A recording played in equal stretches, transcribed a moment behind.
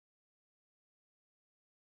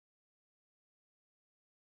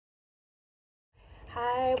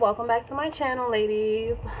Hi, welcome back to my channel,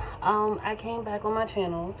 ladies. I came back on my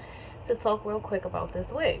channel to talk real quick about this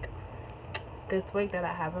wig. This wig that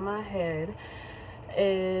I have in my head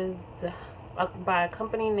is by a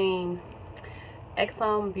company named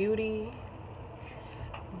xanbeauty,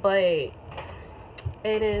 but it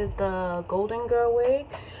is the Golden Girl wig.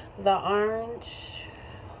 The orange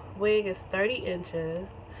wig is 30 inches.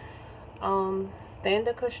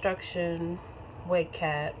 Standard construction wig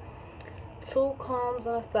cap. 2 combs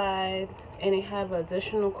on the side, and it have an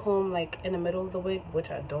additional comb like in the middle of the wig, which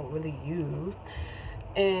I don't really use,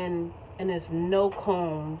 and there's no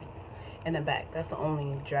combs in the back. That's the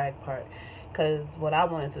only drag part, because what I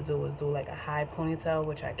wanted to do was do like a high ponytail,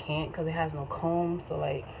 which I can't because it has no comb, so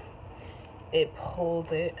like it pulls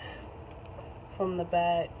it from the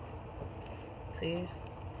back. See,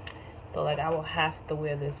 so like I will have to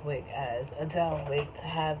wear this wig as a down wig to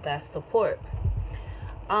have that support.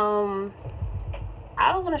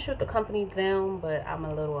 I don't want to shoot the company down, but I'm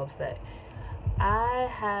a little upset. I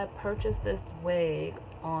had purchased this wig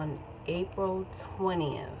on April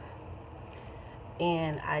 20th,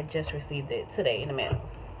 and I just received it today in the mail.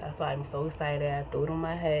 That's why I'm so excited. I threw it on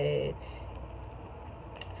my head,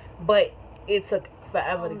 but it took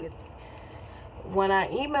forever to get. When I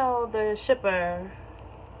emailed the shipper,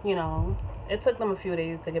 it took them a few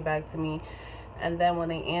days to get back to me. And then when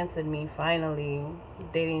they answered me, finally,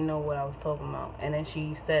 they didn't know what I was talking about. And then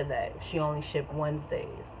she said that she only shipped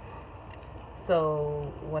Wednesdays.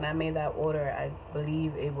 So when I made that order, I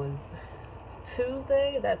believe it was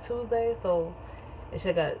Tuesday. So it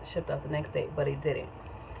should have got shipped out the next day, but it didn't.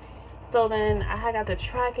 So then I had got the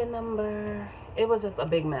tracking number. It was just a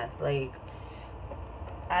big mess. Like,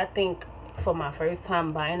 I think for my first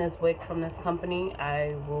time buying this wig from this company,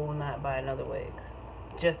 I will not buy another wig.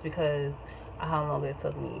 Just because how long it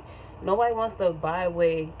took me. Nobody wants to buy a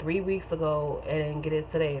wig 3 weeks ago and get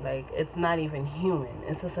it today. Like, it's not even human.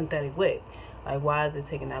 It's a synthetic wig. Like, why is it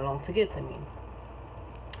taking that long to get to me?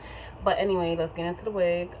 But anyway, let's get into the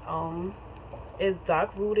wig. It's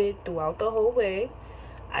dark rooted throughout the whole wig.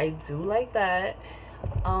 I do like that.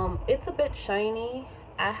 It's a bit shiny.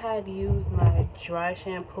 I had used my dry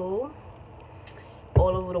shampoo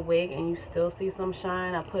all over the wig and you still see some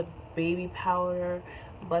shine. I put baby powder,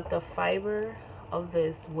 but the fiber of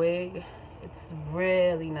this wig, it's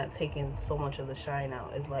really not taking so much of the shine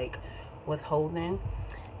out. It's like withholding.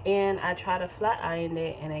 And I tried to flat iron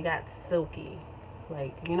it and it got silky.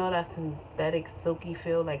 Like, that synthetic silky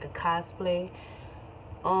feel, like a cosplay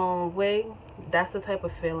wig. That's the type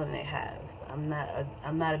of feeling it has. I'm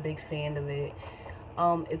not a big fan of it.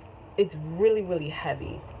 It's really, really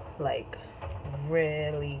heavy. Like,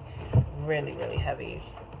 really, really, really heavy.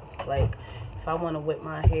 Like, if I want to whip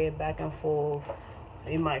my hair back and forth,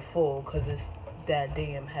 it might fall because it's that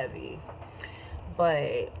damn heavy.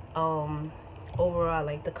 But overall, I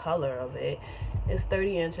like the color of it. It's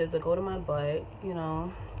 30 inches to go to my butt,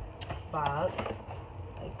 box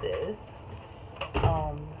like this.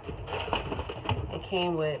 It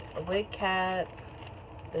came with a wig cap,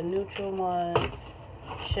 the neutral one,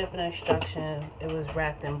 shipping instructions. It was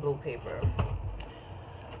wrapped in blue paper,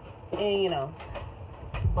 and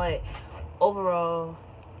but overall,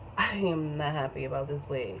 I am not happy about this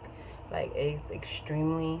wig. Like, it's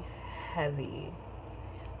extremely heavy.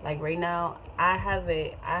 Like, right now, I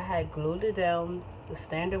had glued it down the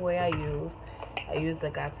standard way I used the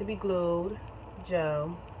Got To Be Glued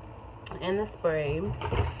gel and the spray,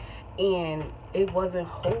 and it wasn't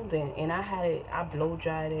holding. And I blow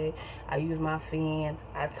dried it. I used my fan.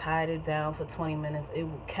 I tied it down for 20 minutes. It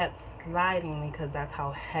kept sliding because that's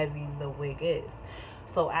how heavy the wig is.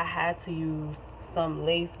 So I had to use some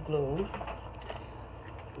lace glue.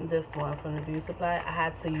 This one from the beauty supply. I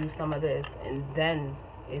had to use some of this, and then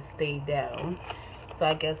it stayed down. So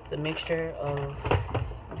I guess the mixture of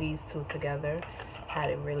these two together had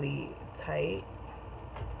it really tight.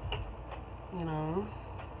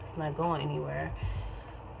 It's not going anywhere.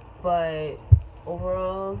 But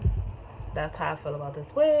overall, that's how I feel about this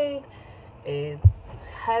wig. It's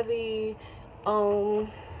heavy.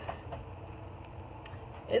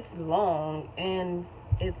 It's long and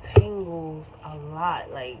it tangles a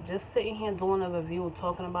lot. Like, just sitting here doing a review,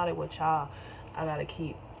 talking about it with y'all, I gotta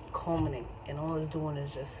keep combing it, and all it's doing is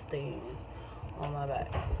just staying on my back.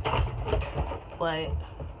 But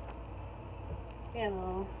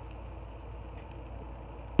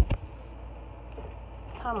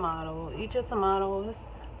tomato, eat your tomatoes.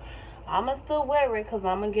 I'ma still wear it because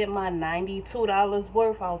I'm gonna get my $92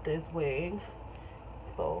 worth out this wig.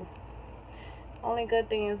 So only good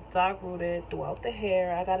thing is dark rooted throughout the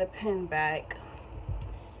hair. I got it pinned back.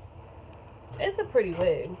 It's a pretty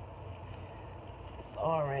wig.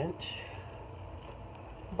 orange,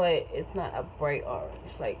 but it's not a bright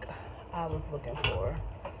orange like I was looking for.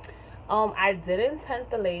 I didn't tint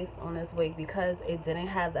the lace on this wig because it didn't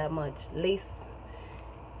have that much lace.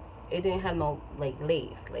 It didn't have no like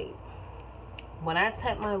lace. Like when I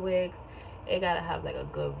tint my wigs, it gotta have like a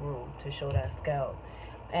good room to show that scalp.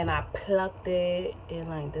 And I plucked it, and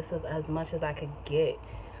like this is as much as I could get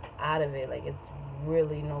out of it. Like it's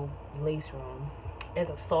really no lace room. It's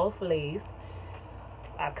a soft lace.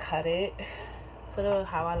 I cut it to the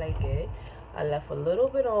how I like it. I left a little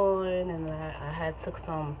bit on, and I had took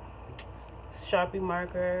some Sharpie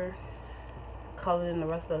marker, colored in the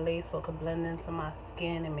rest of the lace so it could blend into my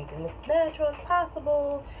skin and make it look natural as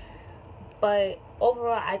possible. But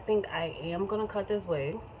overall, I think I am gonna cut this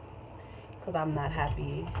wig because I'm not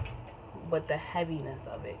happy with the heaviness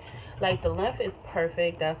of it. Like the length is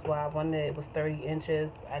perfect. That's why I wanted it was 30 inches.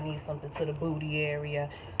 I need something to the booty area,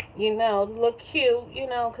 you know, look cute, you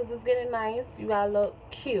know, because it's getting nice. You gotta look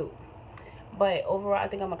cute. But overall, I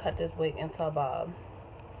think I'm gonna cut this wig into a bob.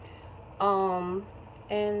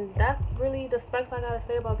 And that's really the specs I gotta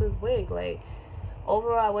say about this wig. Like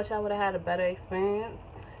overall, I wish I would have had a better experience,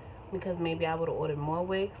 because maybe I would have ordered more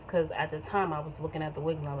wigs. Because at the time I was looking at the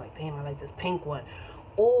wigs and I'm like, damn, I like this pink one.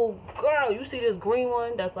 Oh girl, you see this green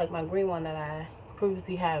one? That's like my green one that I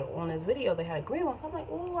previously had on this video. They had a green one, so I'm like,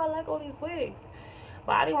 oh, I like all these wigs.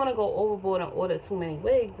 But I didn't want to go overboard and order too many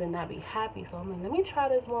wigs and not be happy. So I'm like, let me try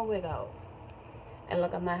this one wig out. And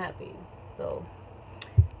look, I'm not happy. So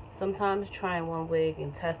sometimes trying one wig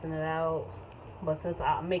and testing it out. But since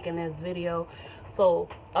I'm making this video, so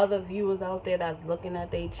other viewers out there that's looking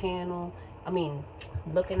at their channel,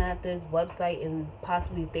 looking at this website and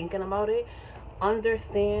possibly thinking about it,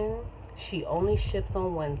 understand she only ships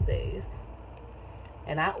on Wednesdays.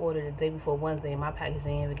 And I ordered the day before Wednesday, and my package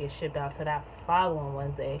didn't even get shipped out to that following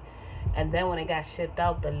Wednesday. And then when it got shipped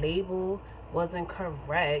out, the label wasn't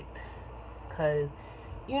correct. Because,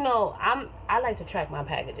 you know, I like to track my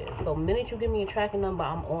packages. So the minute you give me a tracking number,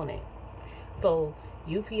 I'm on it. So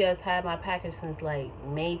UPS had my package since like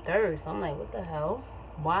May 3rd. So I'm like, what the hell?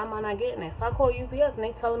 Why am I not getting it? So I called UPS and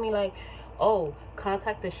they telling me like, oh,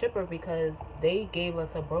 contact the shipper because they gave us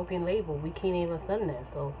a broken label. We can't even send this.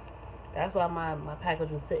 So that's why my package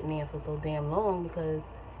was sitting there for so damn long, because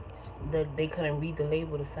they couldn't read the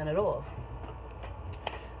label to send it off.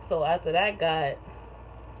 So after that got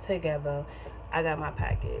together, I got my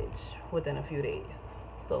package within a few days.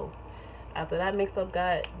 So after that mix-up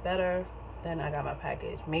got better, then I got my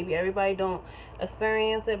package. Maybe everybody don't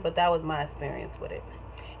experience it, but that was my experience with it.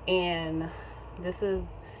 And this is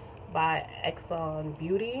by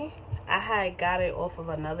xanbeauty. I had got it off of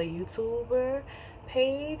another YouTuber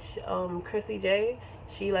page, Chrissy J.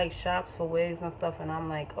 She like shops for wigs and stuff, and I'm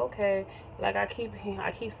like, okay, like I keep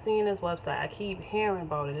seeing this website, I keep hearing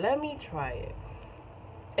about it, let me try it.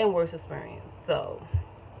 And worst experience. So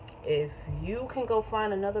if you can go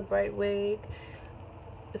find another bright wig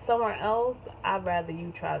somewhere else, I'd rather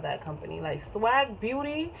you try that company. Like Swag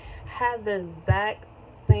Beauty had the exact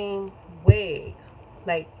same wig,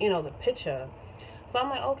 like, you know, the picture. So I'm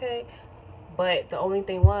like, okay. But the only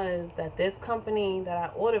thing was that this company that I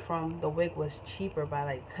ordered from, the wig was cheaper by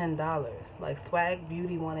like $10. Like Swag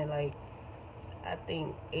Beauty wanted like, I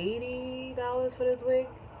think $80 for this wig.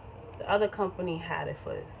 The other company had it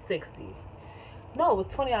for $60. No, it was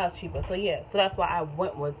 $20 cheaper. So yeah, so that's why I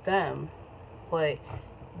went with them. But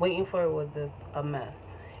waiting for it was just a mess.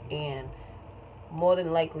 And more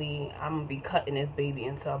than likely, I'm going to be cutting this baby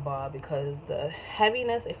into a bob, because the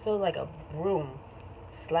heaviness, it feels like a broom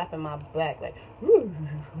slapping my back. Like,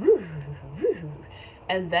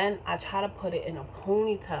 and then I try to put it in a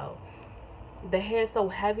ponytail. The hair is so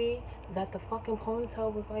heavy that the fucking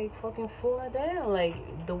ponytail was like fucking falling down. Like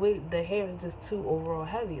the way the hair is just too overall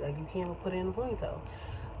heavy. Like you can't even put it in a ponytail.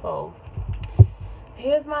 So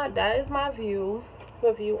that is my review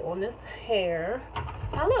on this hair.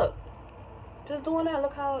 Now look, just doing that.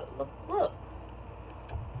 Look how it look.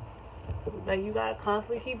 Like you gotta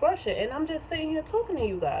constantly keep brushing, and I'm just sitting here talking to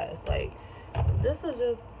you guys. Like this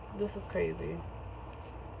is crazy.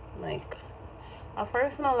 Like I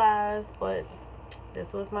personalized, but this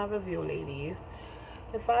was my review, ladies.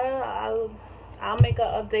 If I'll make an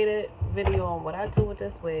updated video on what I do with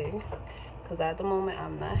this wig, because at the moment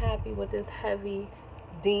I'm not happy with this heavy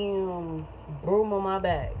damn broom on my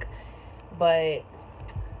back. But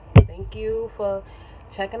thank you for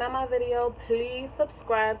checking out my video. Please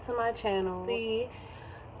subscribe to my channel.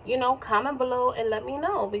 You know, comment below and let me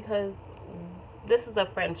know, because this is a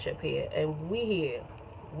friendship here, and we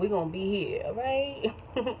gonna be here, alright?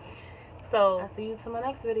 So I'll see you to my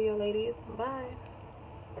next video, ladies. Bye.